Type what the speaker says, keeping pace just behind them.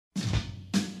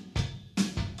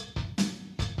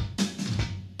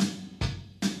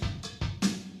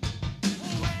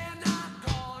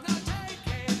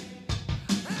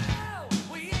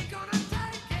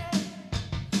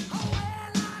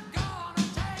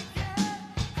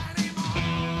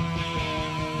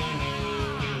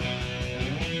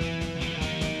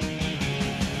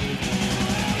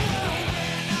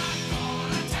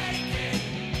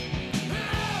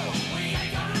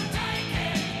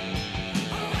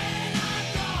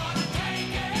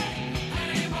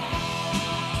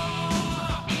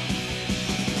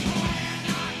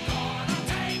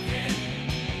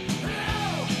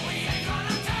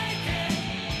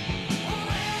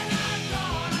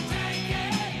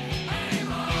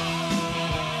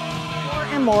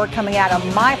and more coming out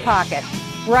of my pocket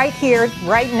right here,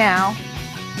 right now.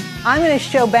 I'm going to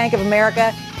show Bank of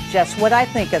America just what I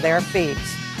think of their fees.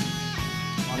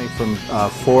 Money from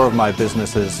 4 of my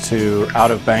businesses to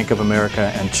out of Bank of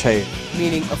America and Chase.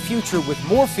 Meaning a future with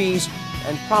more fees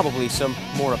and probably some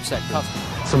more upset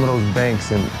customers. Some of those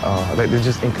banks, and they're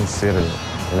just inconsiderate.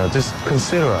 You know, just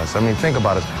consider us. I mean, think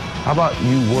about us. How about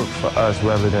you work for us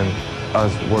rather than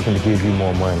us working to give you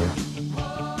more money?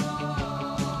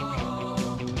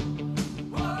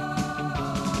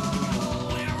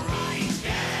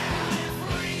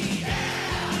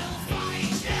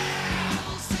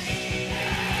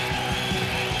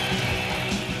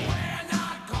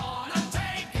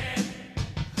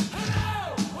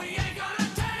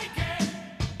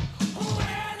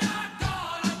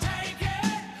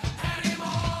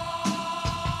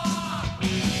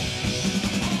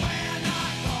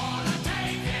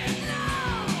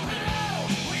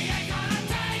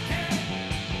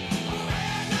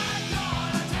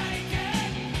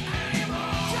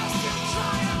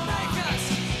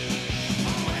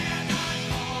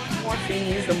 More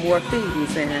fees and more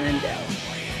fees, and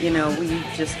you know, we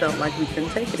just felt like we couldn't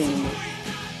take it anymore.